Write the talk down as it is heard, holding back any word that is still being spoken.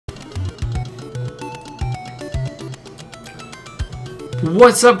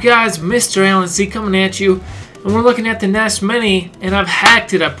What's up, guys? Mr. Alan C coming at you, and we're looking at the NES Mini, and I've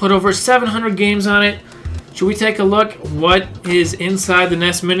hacked it. I put over 700 games on it. Should we take a look what is inside the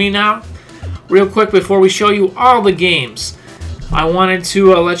NES Mini now? Real quick before we show you all the games, I wanted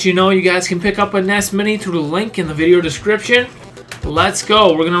to let you know you guys can pick up a NES Mini through the link in the video description. Let's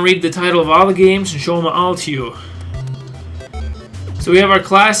go. We're going to read the title of all the games and show them all to you. So we have our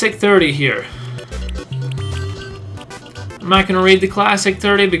Classic 30 here. I'm not going to read the Classic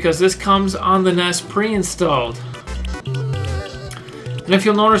 30 because this comes on the NES pre-installed. And if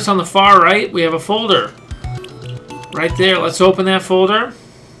you'll notice on the far right, we have a folder. Right there. Let's open that folder.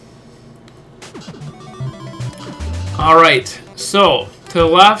 Alright, so to the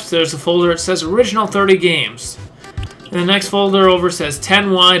left, there's a folder. It says Original 30 Games. And the next folder over says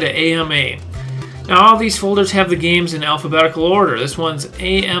 10Y to AMA. Now all these folders have the games in alphabetical order. This one's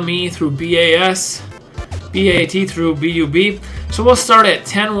AME through BAS, BAT through BUB. So we'll start at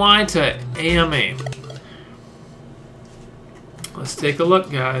 10Y to AMA. Let's take a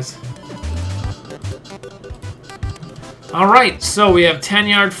look, guys. Alright, so we have 10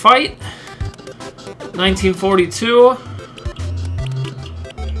 Yard Fight, 1942,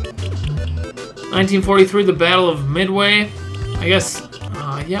 1943, the Battle of Midway. I guess,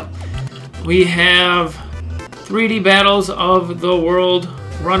 yep. We have 3D Battles of the World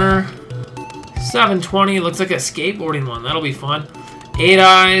Runner, 720, looks like a skateboarding one. That'll be fun. 8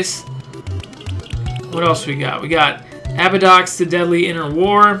 Eyes. What else we got? We got Abadox, The Deadly Inner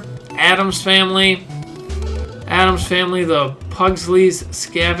War, Addams Family, the Pugsley's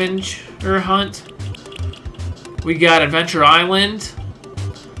Scavenger Hunt. We got Adventure Island,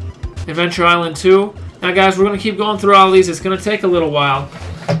 Adventure Island 2. Now, guys, we're going to keep going through all these. It's going to take a little while.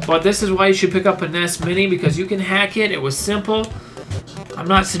 But this is why you should pick up a NES Mini, because you can hack it. It was simple. I'm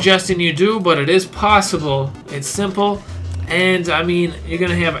not suggesting you do, but it is possible. It's simple. And, I mean, you're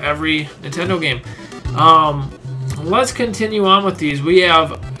going to have every Nintendo game. Let's continue on with these. We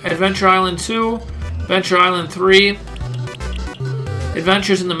have Adventure Island 2, Adventure Island 3,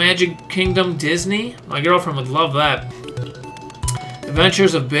 Adventures in the Magic Kingdom Disney. My girlfriend would love that.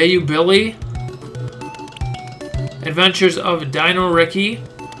 Adventures of Bayou Billy. Adventures of Dino Ricky.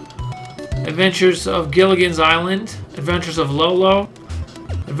 Adventures of Gilligan's Island. Adventures of Lolo.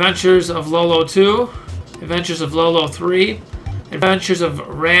 Adventures of Lolo 2. Adventures of Lolo 3. Adventures of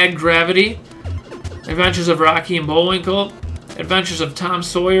Rad Gravity. Adventures of Rocky and Bullwinkle. Adventures of Tom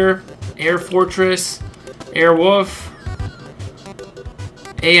Sawyer. Air Fortress. Airwolf.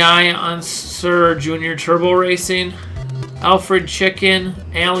 AI on Sir Junior Turbo Racing. Alfred Chicken.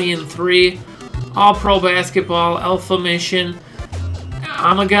 Alien 3. All Pro Basketball. Alpha Mission.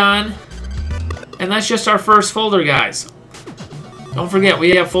 Amagon. And that's just our first folder, guys. Don't forget,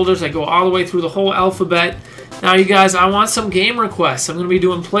 we have folders that go all the way through the whole alphabet. Now, you guys, I want some game requests. I'm going to be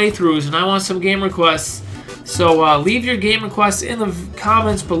doing playthroughs, and I want some game requests. So leave your game requests in the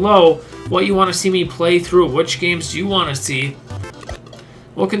comments below what you want to see me play through. Which games do you want to see?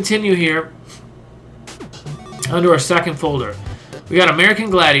 We'll continue here under our second folder. We got American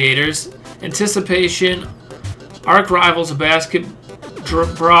Gladiators, Anticipation, Arch Rivals Basket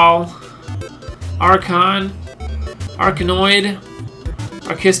Brawl, Archon, Arkanoid,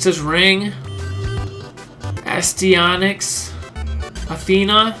 Arkista's Ring, Astyonics,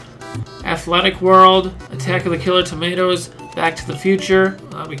 Athena, Athletic World, Attack of the Killer Tomatoes, Back to the Future,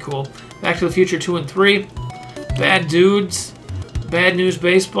 that'll be cool, Back to the Future 2 and 3, Bad Dudes, Bad News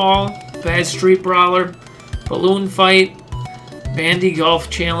Baseball, Bad Street Brawler, Balloon Fight, Bandy Golf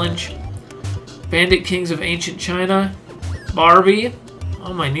Challenge, Bandit Kings of Ancient China, Barbie,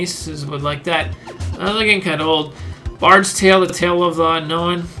 oh, my nieces would like that, I'm looking kind of old, Bard's Tale, The Tale of the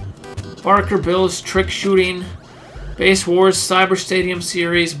Unknown, Barker Bill's Trick Shooting, Base Wars Cyber Stadium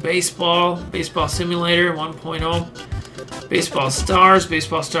Series, Baseball, Baseball Simulator 1.0, Baseball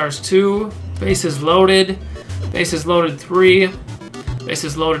Stars 2, Bases Loaded, Bases Loaded 3,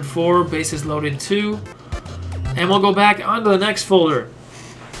 Bases Loaded 4, Bases Loaded 2, and we'll go back onto the next folder.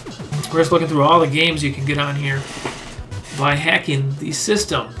 We're just looking through all the games you can get on here by hacking the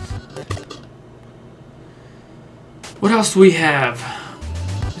system. What else do we have?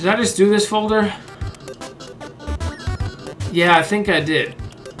 Did I just do this folder? Yeah, I think I did.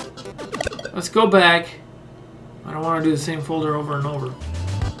 Let's go back. I don't want to do the same folder over and over.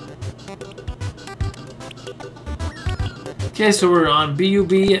 Okay, so we're on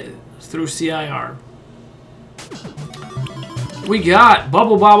BUB through CIR. We got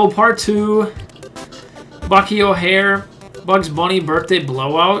Bubble Bobble Part 2, Bucky O'Hare, Bugs Bunny Birthday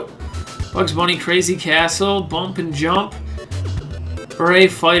Blowout, Bugs Bunny Crazy Castle, Bump and Jump, Hooray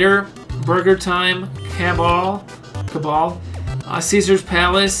Fighter, Burger Time, Cabal, Caesar's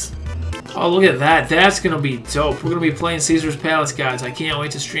Palace. Oh, look at that. That's going to be dope. We're going to be playing Caesar's Palace, guys. I can't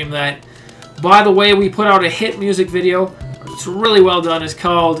wait to stream that. By the way, we put out a hit music video. It's really well done. It's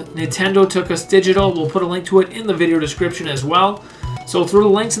called Nintendo Took Us Digital. We'll put a link to it in the video description as well. So through the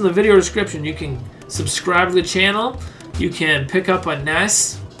links in the video description, you can subscribe to the channel. You can pick up a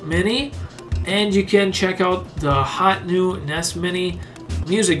NES Mini. And you can check out the hot new NES Mini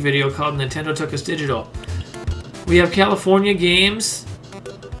music video called Nintendo Took Us Digital. We have California Games,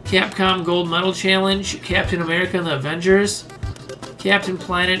 Capcom Gold Medal Challenge, Captain America and the Avengers, Captain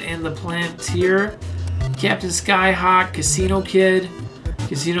Planet and the Planeteer, Captain Skyhawk, Casino Kid,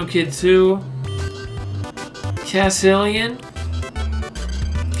 Casino Kid 2, Castlevania,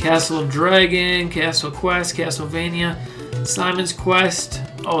 Castle of Dragon, Castle Quest, Castlevania, Simon's Quest.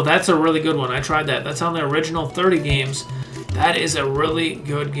 Oh, that's a really good one. I tried that. That's on the original 30 games. That is a really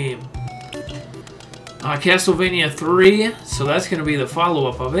good game. Castlevania 3, so that's going to be the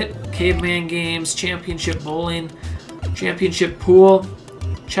follow-up of it. Caveman Games, Championship Bowling, Championship Pool,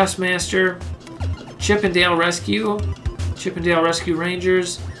 Chessmaster, Chip 'n Dale Rescue, Chip 'n Dale Rescue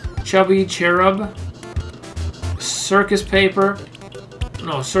Rangers, Chubby Cherub, Circus Caper.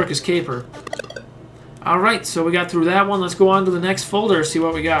 Alright, so we got through that one. Let's go on to the next folder, see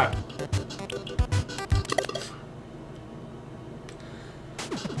what we got.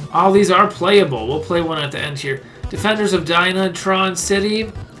 All these are playable. We'll play one at the end here. Defenders of Dynatron City,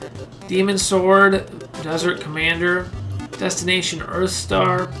 Demon Sword, Desert Commander, Destination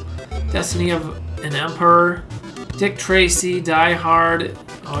Earthstar, Destiny of an Emperor, Dick Tracy, Die Hard.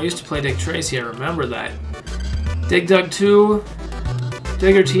 Oh, I used to play Dick Tracy, I remember that. Dig Dug 2,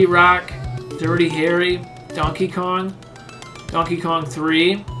 Digger T-Rock, Dirty Harry, Donkey Kong, Donkey Kong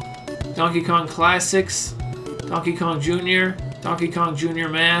 3, Donkey Kong Classics, Donkey Kong Jr., Donkey Kong Jr.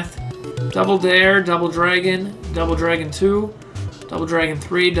 Math, Double Dare, Double Dragon 2, Double Dragon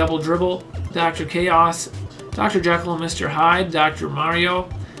 3, Double Dribble, Dr. Chaos, Dr. Jekyll and Mr. Hyde, Dr. Mario,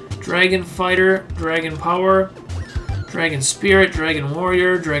 Dragon Fighter, Dragon Power, Dragon Spirit, Dragon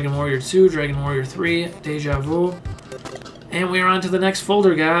Warrior 2, Dragon Warrior 3, Deja Vu. And we are on to the next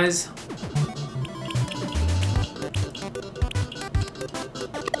folder, guys.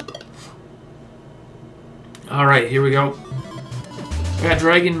 Alright, here we go. We got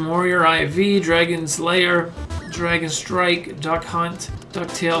Dragon Warrior IV, Dragon Slayer, Dragon Strike, Duck Hunt,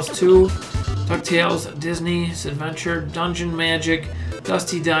 DuckTales 2, DuckTales Disney's Adventure, Dungeon Magic,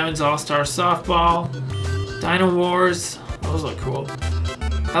 Dusty Diamonds All-Star Softball, Dino Wars, those look cool,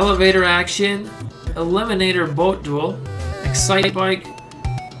 Elevator Action, Eliminator Boat Duel, Excite Bike,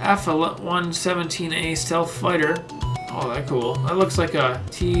 F-117A Stealth Fighter, oh that's cool, that looks like a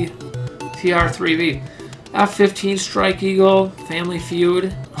TR-3V. F-15 Strike Eagle, Family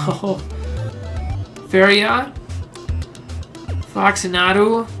Feud, Feria,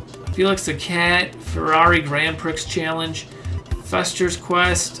 Foxinadu, Felix the Cat, Ferrari Grand Prix Challenge, Fester's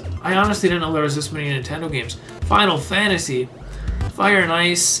Quest. I honestly didn't know there was this many Nintendo games. Final Fantasy, Fire and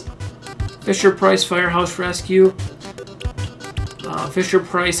Ice, Fisher-Price Firehouse Rescue,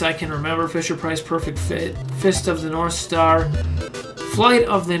 Fisher-Price I can remember, Fisher-Price Perfect Fit, Fist of the North Star, Flight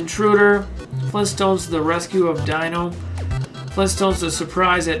of the Intruder, Flintstones The Rescue of Dino, Flintstones The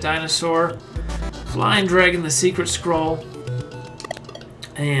Surprise at Dinosaur, Flying Dragon The Secret Scroll,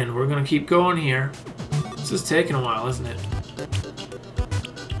 and we're going to keep going here. This is taking a while, isn't it?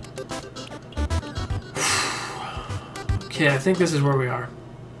 Okay, I think this is where we are.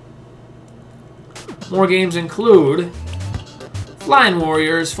 More games include Flying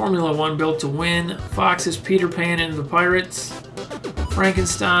Warriors, Formula 1 Built to Win, Fox's Peter Pan and the Pirates,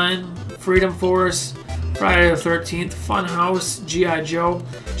 Frankenstein, Freedom Force, Friday the 13th, Funhouse, G.I. Joe,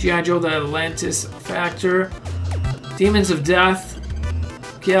 G.I. Joe the Atlantis Factor, Demons of Death,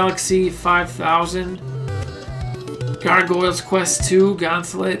 Galaxy 5000, Gargoyles Quest 2,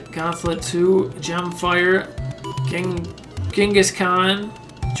 Gauntlet 2, Gemfire, Genghis Khan,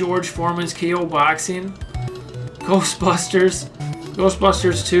 George Foreman's KO Boxing, Ghostbusters,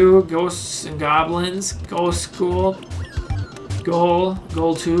 Ghostbusters 2, Ghosts and Goblins, Ghost School, Goal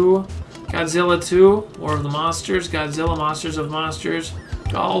 2, Godzilla 2, War of the Monsters, Godzilla Monsters of Monsters,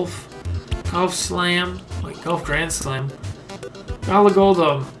 Golf Slam, Golf Grand Slam, Galago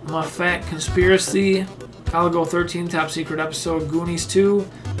the Moffat Conspiracy, Galago 13 Top Secret Episode, Goonies 2,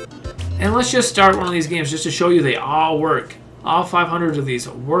 and let's just start one of these games just to show you they all work. All 500 of these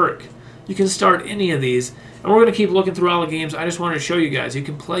work. You can start any of these, and we're going to keep looking through all the games. I just wanted to show you guys, you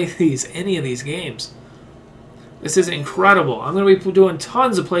can play any of these games. This is incredible. I'm going to be doing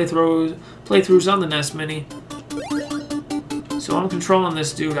tons of playthroughs on the NES Mini. So I'm controlling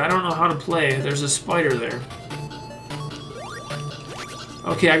this dude. I don't know how to play. There's a spider there.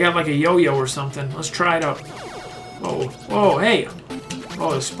 Okay, I got like a yo-yo or something. Let's try it out. Whoa, whoa, hey!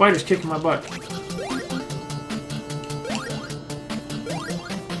 Oh, the spider's kicking my butt.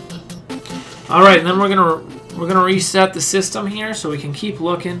 All right, and then we're gonna reset the system here so we can keep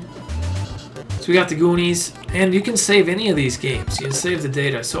looking. So we got the Goonies, and you can save any of these games. You can save the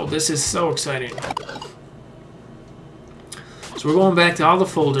data. So this is so exciting. So we're going back to all the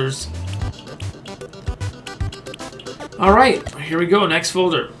folders. All right, here we go. Next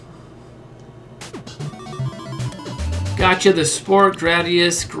folder. Gotcha, the Sport,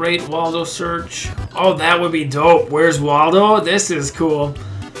 Gradius, Great Waldo Search. Oh, that would be dope. Where's Waldo? This is cool.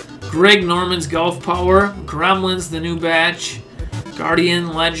 Greg Norman's Golf Power, Gremlins, the new batch,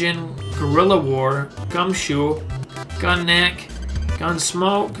 Guardian, Legend, Gorilla War, Gumshoe, Gunneck,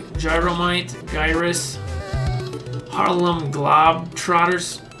 Gunsmoke, Gyromite, Gyrus, Harlem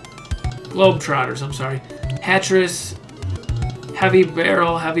Globetrotters, I'm sorry, Hatris, Heavy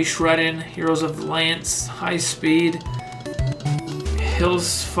Barrel, Heavy Shreddin, Heroes of the Lance, High Speed,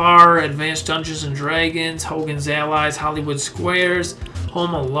 Hillsfar, Advanced Dungeons and Dragons, Hogan's Allies, Hollywood Squares,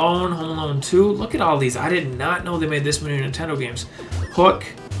 Home Alone 2. Look at all these. I did not know they made this many Nintendo games. Hook,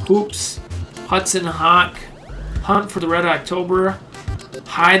 Hoops, Hudson Hawk, Hunt for the Red October,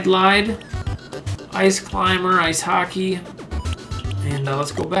 Hide Glide, Ice Climber, Ice Hockey, and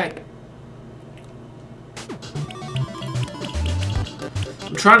let's go back.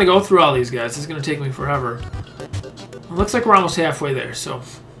 I'm trying to go through all these guys. It's going to take me forever. It looks like we're almost halfway there, so.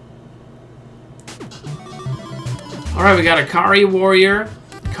 Alright, we got Akari Warrior,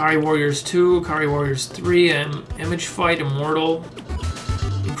 Akari Warriors 2, Akari Warriors 3, Image Fight, Immortal,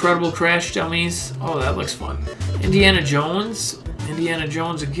 Incredible Crash Dummies. Oh, that looks fun. Indiana Jones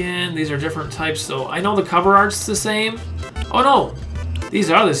again. These are different types, though. I know the cover art's the same. Oh, no.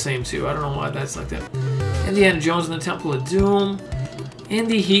 These are the same, too. I don't know why that's like that. Indiana Jones and the Temple of Doom.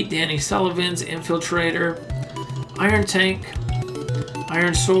 Indy Heat, Danny Sullivan's Infiltrator. Iron Tank,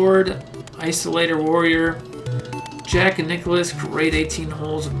 Iron Sword, Isolator Warrior, Jack and Nicholas, Great 18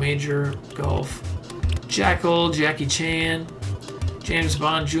 Holes of Major Golf, Jackal, Jackie Chan, James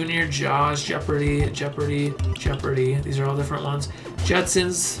Bond Jr., Jaws, Jeopardy. These are all different ones.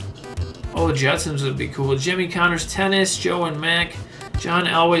 Jetsons. Oh, the Jetsons would be cool. Jimmy Connors Tennis, Joe and Mac, John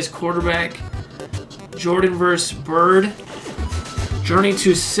Elway's Quarterback, Jordan vs. Bird, Journey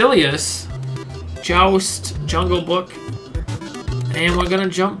to Silius, Joust, Jungle Book, and we're gonna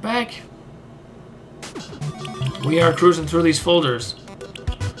jump back. We are cruising through these folders.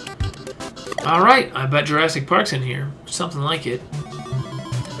 Alright, I bet Jurassic Park's in here. Something like it.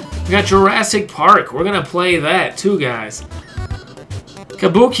 We got Jurassic Park. We're gonna play that too, guys.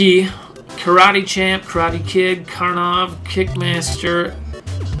 Kabuki, Karate Champ, Karate Kid, Karnov, Kickmaster,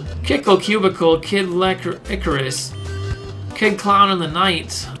 Kickle Cubicle, Kid Icarus, Kid Clown in the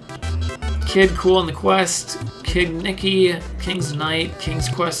Night, Kid Cool in the Quest, Kid Nicky, King's Knight, King's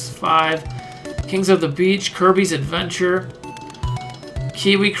Quest 5, Kings of the Beach, Kirby's Adventure,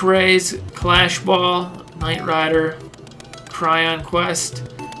 Kiwi Craze, Clash Ball, Knight Rider, Cryon Quest,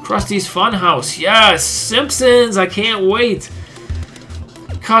 Krusty's Funhouse, yes! Simpsons, I can't wait!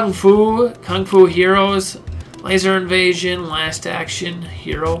 Kung Fu Heroes, Laser Invasion, Last Action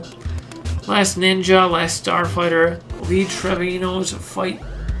Hero, Last Ninja, Last Starfighter, Lee Trevino's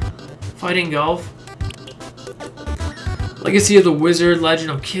Fighting Golf, Legacy of the Wizard, Legend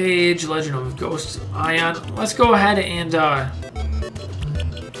of Cage, Legend of Ghost Ion. Let's go ahead and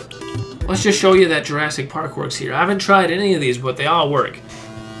let's just show you that Jurassic Park works here. I haven't tried any of these, but they all work.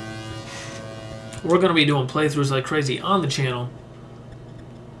 We're going to be doing playthroughs like crazy on the channel.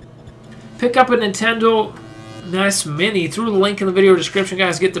 Pick up a Nintendo NES Mini through the link in the video description,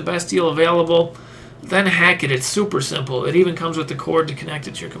 guys. Get the best deal available. Then hack it. It's super simple. It even comes with the cord to connect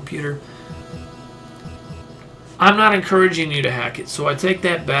it to your computer. I'm not encouraging you to hack it, so I take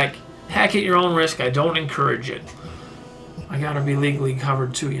that back. Hack at your own risk. I don't encourage it. I gotta be legally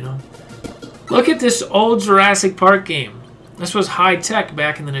covered too, you know. Look at this old Jurassic Park game. This was high tech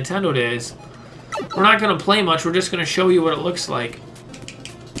back in the Nintendo days. We're not gonna play much. We're just gonna show you what it looks like.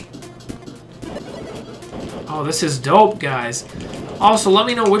 Oh, this is dope, guys. Also, let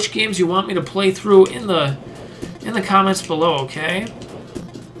me know which games you want me to play through in the comments below, okay?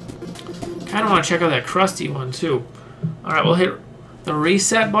 Kind of want to check out that Krusty one, too. Alright, we'll hit the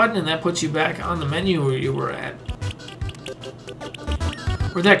reset button, and that puts you back on the menu where you were at.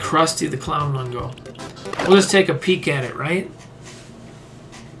 Where'd that Krusty the Clown one go? We'll just take a peek at it, right?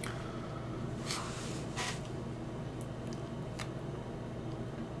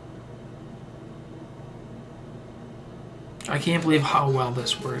 I can't believe how well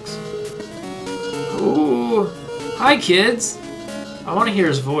this works. Ooh. Hi, kids. I want to hear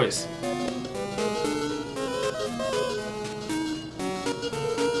his voice.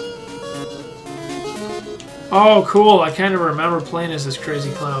 Oh, cool. I kind of remember playing as this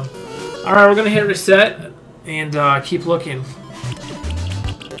crazy clown. Alright, we're going to hit reset and keep looking.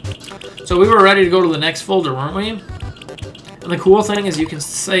 So we were ready to go to the next folder, weren't we? And the cool thing is you can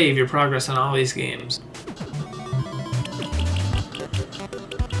save your progress on all these games.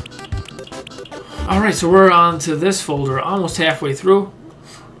 Alright, so we're on to this folder, almost halfway through.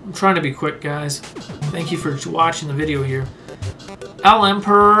 I'm trying to be quick, guys. Thank you for watching the video here. El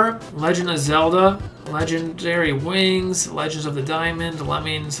Emperor, Legend of Zelda, Legendary Wings, Legends of the Diamond,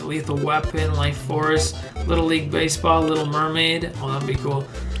 Lemmings, Lethal Weapon, Life Force, Little League Baseball, Little Mermaid. Oh, that'd be cool.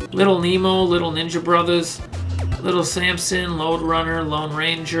 Little Nemo, Little Ninja Brothers, Little Samson, Lode Runner, Lone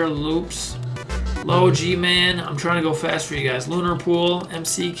Ranger, Loops, Low G-Man. I'm trying to go fast for you guys. Lunar Pool,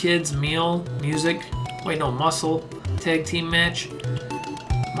 MC Kids, Meal, Music. Wait, no, Muscle. Tag Team Match.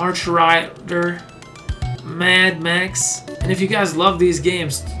 March Rider, Mad Max. And if you guys love these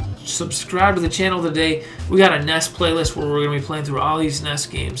games, subscribe to the channel today. We got a NES playlist where we're going to be playing through all these NES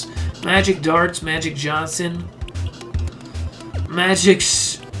games. Magic Darts, Magic Johnson, Magic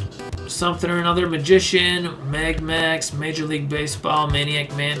something or another, Magician, Mag Max, Major League Baseball,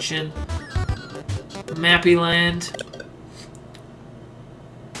 Maniac Mansion, Mappy Land.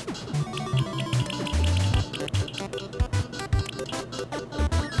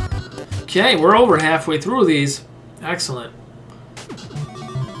 Okay, we're over halfway through these. Excellent.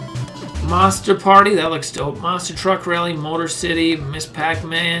 Monster Party, that looks dope. Monster Truck Rally, Motor City, Miss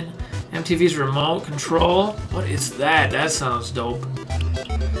Pac-Man, MTV's Remote Control. What is that? That sounds dope.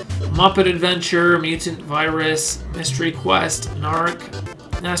 Muppet Adventure, Mutant Virus, Mystery Quest,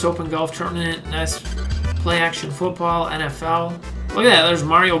 Narc, NES Open Golf Tournament, NES Play Action Football, NFL. Look at that, there's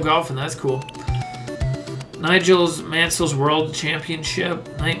Mario Golf, and that's cool. Nigel's Mansell's World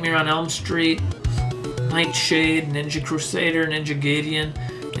Championship, Nightmare on Elm Street, Nightshade, Ninja Crusader, Ninja Gaiden,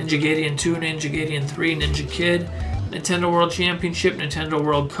 Ninja Gaiden 2, Ninja Gaiden 3, Ninja Kid, Nintendo World Championship, Nintendo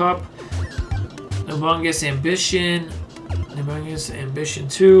World Cup, Nibungus Ambition, Nibungus Ambition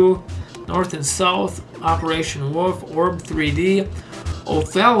 2, North and South, Operation Wolf, Orb 3D,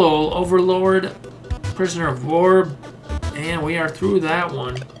 Othello, Overlord, Prisoner of War, and we are through that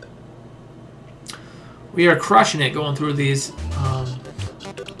one. We are crushing it going through these.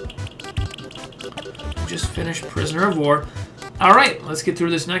 Just finished Prisoner of War. Alright, let's get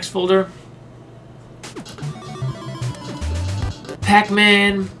through this next folder.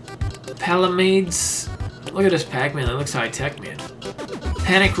 Pac-Man, Palamades. Look at this Pac-Man, that looks high-tech, man.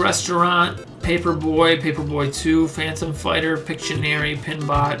 Panic Restaurant, Paperboy, Paperboy 2, Phantom Fighter, Pictionary,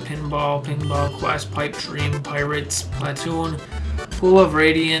 Pinbot, Pinball Quest, Pipe Dream, Pirates, Platoon, Pool of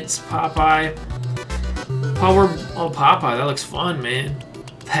Radiance, Popeye. Popeye, that looks fun, man.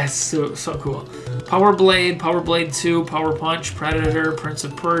 That's so cool. Power Blade, Power Blade 2, Power Punch, Predator, Prince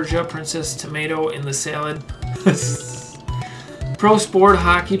of Persia, Princess Tomato in the Salad. Pro Sport,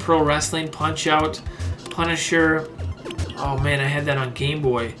 Hockey, Pro Wrestling, Punch Out, Punisher. Oh man, I had that on Game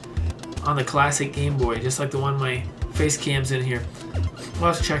Boy. On the classic Game Boy, just like the one my face cam's in here.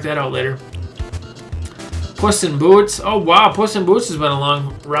 We'll have to check that out later. Puss in Boots. Oh wow, Puss in Boots has been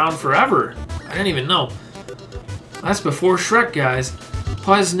around forever. I didn't even know. That's before Shrek, guys.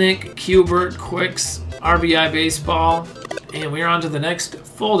 Puzznick, Q*bert, Quicks, RBI Baseball, and we're on to the next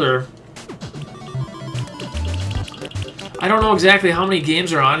folder. I don't know exactly how many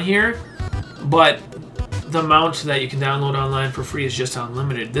games are on here, but the amount that you can download online for free is just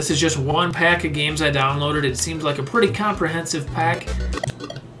unlimited. This is just one pack of games I downloaded. It seems like a pretty comprehensive pack.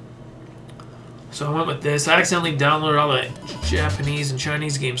 So I went with this. I accidentally downloaded all the Japanese and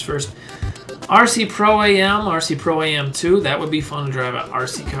Chinese games first. RC Pro AM, RC Pro AM 2, that would be fun to drive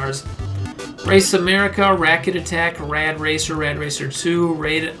RC cars. Race America, Racket Attack, Rad Racer 2,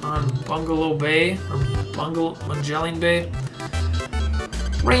 Raid on Bungalow Bay, or Magellan Bay.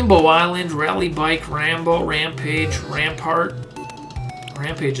 Rainbow Island, Rally Bike, Rambo, Rampage, Rampart.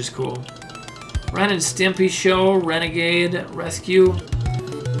 Rampage is cool. Ren and Stimpy Show, Renegade, Rescue.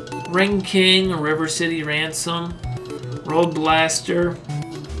 Ring King, River City Ransom, Road Blaster.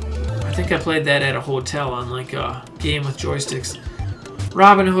 I think I played that at a hotel on like a game with joysticks.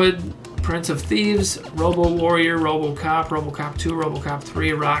 Robin Hood, Prince of Thieves, Robo Warrior, RoboCop, RoboCop 2, RoboCop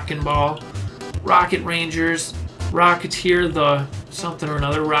 3, Rockin' Ball, Rocket Rangers, Rocketeer, the something or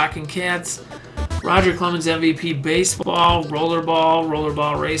another, Rockin' Cats, Roger Clemens MVP Baseball,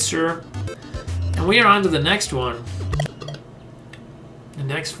 Rollerball Racer, and we are on to the next one. The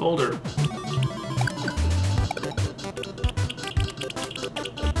next folder.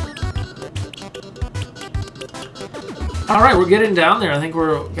 All right, we're getting down there. I think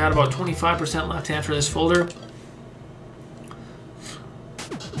we're got about 25% left after this folder.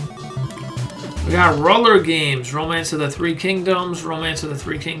 We got roller games, Romance of the Three Kingdoms, Romance of the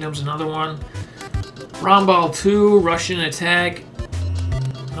Three Kingdoms, another one. Romball 2, Russian Attack.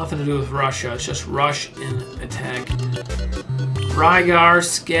 Nothing to do with Russia, it's just Rush and Attack. Rygar,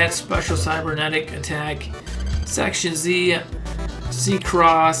 Scat, Special Cybernetic Attack. Section Z,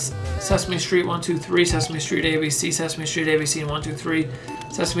 C-Cross, Sesame Street 1, 2, 3, Sesame Street ABC, Sesame Street ABC, and 1, 2, 3.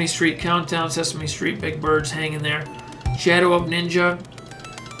 Sesame Street Countdown, Sesame Street Big Birds hanging there. Shadow of Ninja.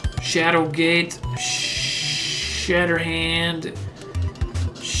 Shadow Gate, Shatterhand,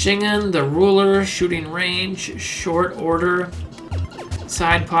 Shingen, the Ruler, Shooting Range, Short Order,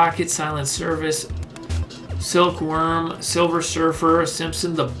 Side Pocket, Silent Service, Silkworm, Silver Surfer,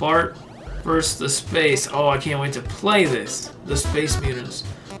 Simpson the Bart vs. the Space. Oh, I can't wait to play this. The Space Mutants.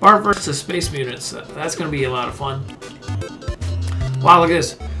 Bart vs. the Space Mutants. That's going to be a lot of fun. Wow, look at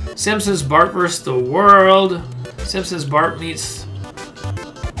this. Simpsons Bart vs. the World. Simpsons Bart meets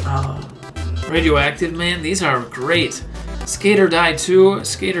Radioactive Man. These are great. Skater Die 2,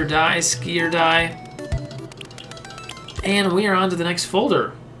 Skater Die, Skier Die. And we are on to the next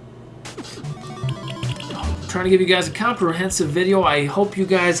folder. I'm trying to give you guys a comprehensive video. I hope you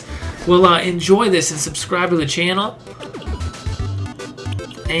guys will enjoy this and subscribe to the channel.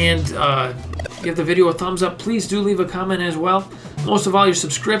 And give the video a thumbs up. Please do leave a comment as well. Most of all, your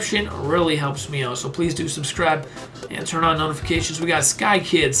subscription really helps me out. So please do subscribe and turn on notifications. We got Sky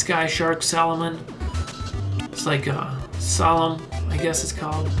Kid, Sky Shark, Solomon. It's like Solemn, I guess it's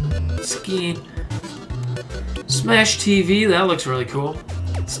called. Skiing. Smash TV, that looks really cool.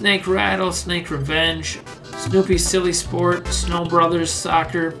 Snake Rattle, Snake Revenge. Snoopy Silly Sport, Snow Brothers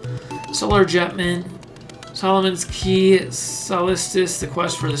Soccer. Solar Jetman. Solomon's Key, Solistis, The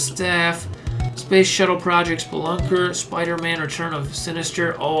Quest for the Staff. Space Shuttle Project Spelunker, Spider-Man Return of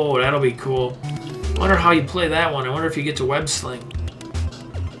Sinister. Oh, that'll be cool. Wonder how you play that one. I wonder if you get to web sling.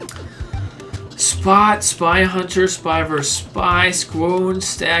 Spot, Spy Hunter, Spy vs. Spy, Squoon,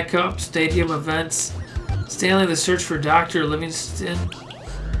 Stack Up, Stadium Events, Stanley the Search for Dr. Livingston,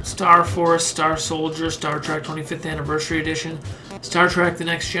 Star Force, Star Soldier, Star Trek 25th Anniversary Edition, Star Trek The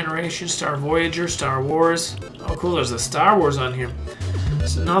Next Generation, Star Voyager, Star Wars. Oh cool, there's a Star Wars on here.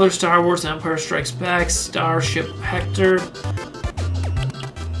 Another Star Wars, Empire Strikes Back, Starship Hector.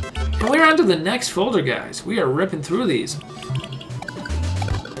 And we're on to the next folder, guys. We are ripping through these.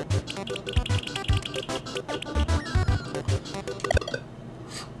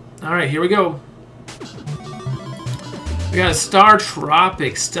 Alright, here we go. We got Star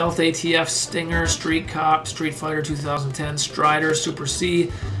Tropics, Stealth ATF, Stinger, Street Cop, Street Fighter 2010, Strider, Super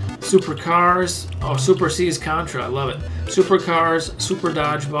C, Super Cars. Oh, Super C is Contra. I love it. Super Cars, Super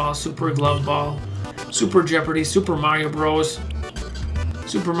Dodgeball, Super Glove Ball, Super Jeopardy, Super Mario Bros.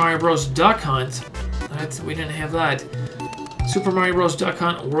 Super Mario Bros. Duck Hunt. We didn't have that. Super Mario Bros. Duck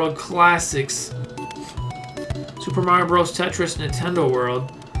Hunt World Classics. Super Mario Bros. Tetris Nintendo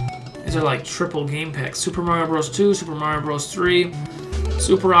World. These are like triple game packs. Super Mario Bros. 2, Super Mario Bros. 3,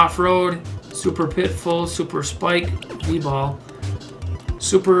 Super Off-Road, Super Pitfall, Super Spike, V-Ball,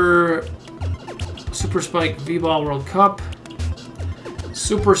 Super Spike V-Ball World Cup,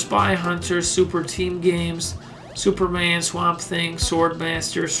 Super Spy Hunter, Super Team Games, Superman, Swamp Thing, Sword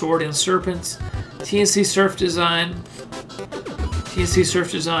Master, Sword and Serpents, TNC Surf Design,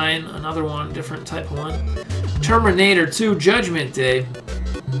 another one, different type of one, Terminator 2, Judgment Day.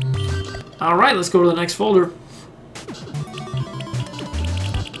 Alright, let's go to the next folder.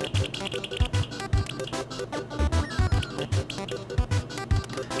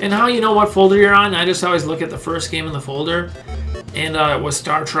 And how you know what folder you're on, I just always look at the first game in the folder. And it was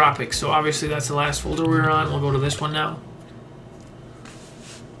Star Tropics, so obviously that's the last folder we were on. We'll go to this one now.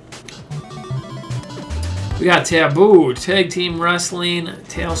 We got Taboo, Tag Team Wrestling,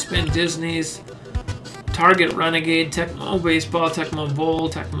 Tailspin Disney's, Target Renegade, Tecmo Baseball, Tecmo Bowl,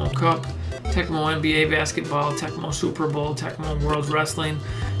 Tecmo Cup, Tecmo NBA Basketball, Tecmo Super Bowl, Tecmo World Wrestling,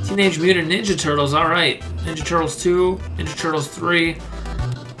 Teenage Mutant Ninja Turtles, alright, Ninja Turtles 2, Ninja Turtles 3,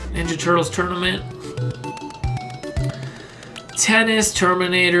 Ninja Turtles Tournament, Tennis,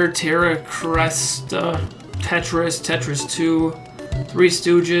 Terminator, Terra Cresta, Tetris, Tetris 2, Three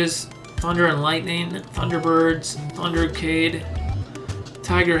Stooges, Thunder and Lightning, Thunderbirds, Thundercade,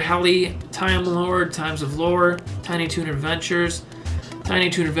 Tiger Heli, Time Lord, Times of Lore, Tiny Toon Adventures, Tiny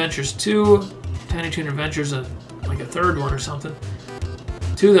Toon Adventures 2, Tiny Toon Adventures, like a third one or something,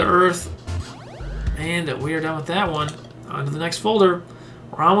 To the Earth, and we are done with that one. On to the next folder.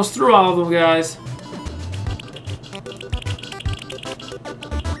 We're almost through all of them, guys.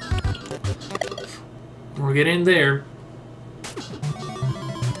 We're getting there.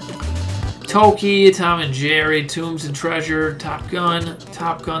 Toki, Tom and Jerry, Tombs and Treasure, Top Gun,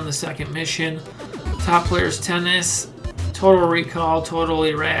 the Second Mission, Top Players Tennis, Total Recall,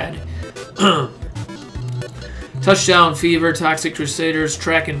 Totally Rad, Touchdown Fever, Toxic Crusaders,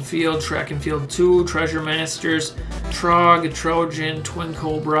 Track and Field 2, Treasure Masters, Trog, Trojan, Twin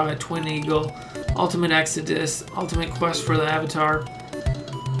Cobra, Twin Eagle, Ultimate Exodus, Ultimate Quest for the Avatar,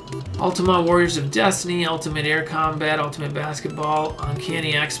 Ultima Warriors of Destiny, Ultimate Air Combat, Ultimate Basketball,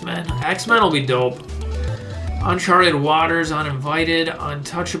 Uncanny X-Men. X-Men will be dope. Uncharted Waters, Uninvited,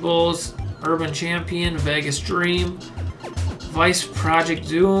 Untouchables, Urban Champion, Vegas Dream, Vice Project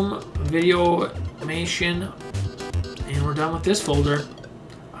Doom, Videomation, and we're done with this folder.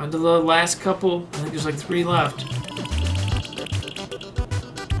 On to the last couple. I think there's like 3 left.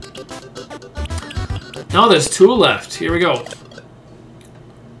 No, there's 2 left. Here we go.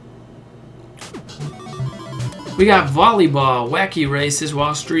 We got Volleyball, Wacky Races,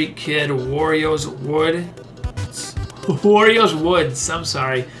 Wall Street Kid, Wario's Woods. I'm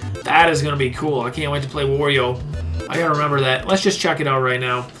sorry. That is going to be cool. I can't wait to play Wario. I got to remember that. Let's just check it out right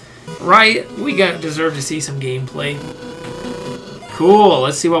now. Right? We deserve to see some gameplay. Cool.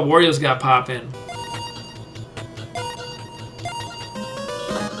 Let's see what Wario's got popping.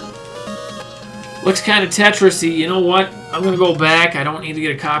 Looks kind of Tetris-y. You know what? I'm going to go back. I don't need to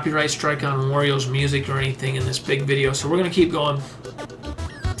get a copyright strike on Wario's music or anything in this big video, so we're going to keep going.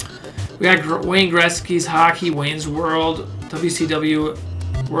 We got Wayne Gretzky's Hockey, Wayne's World, WCW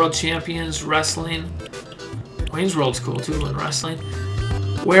World Champions, Wrestling. Wayne's World's cool, too, in wrestling.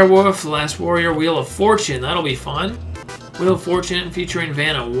 Werewolf, Last Warrior, Wheel of Fortune. That'll be fun. Wheel of Fortune featuring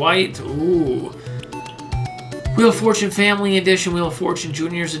Vanna White. Ooh. Wheel of Fortune Family Edition, Wheel of Fortune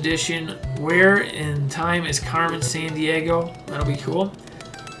Juniors Edition. Where in Time is Carmen Sandiego? That'll be cool.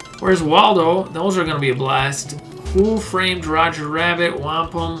 Where's Waldo? Those are going to be a blast. Who Framed Roger Rabbit?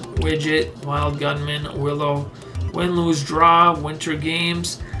 Wampum, Widget, Wild Gunman, Willow, Win, Lose, Draw, Winter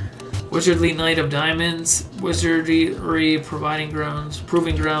Games, Wizardly Knight of Diamonds, Wizardry Proving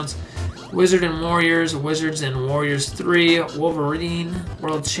Grounds, Wizard and Warriors, Wizards and Warriors 3, Wolverine,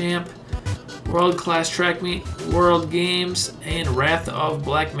 World Champ, World Class Track Meet, World Games, and Wrath of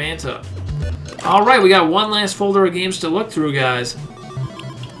Black Manta. Alright, we got one last folder of games to look through, guys.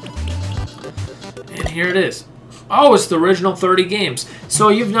 And here it is. Oh, it's the original 30 games. So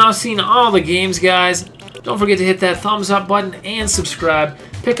you've now seen all the games, guys. Don't forget to hit that thumbs up button and subscribe.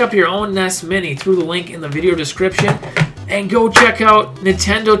 Pick up your own NES Mini through the link in the video description. And go check out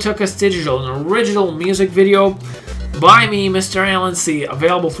Nintendo Took Us Digital, an original music video by me, Mr. Alan C.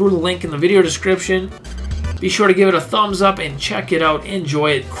 Available through the link in the video description. Be sure to give it a thumbs up and check it out.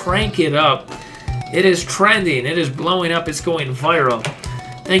 Enjoy it. Crank it up. It is trending. It is blowing up. It's going viral.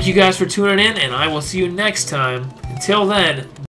 Thank you guys for tuning in, and I will see you next time. Until then,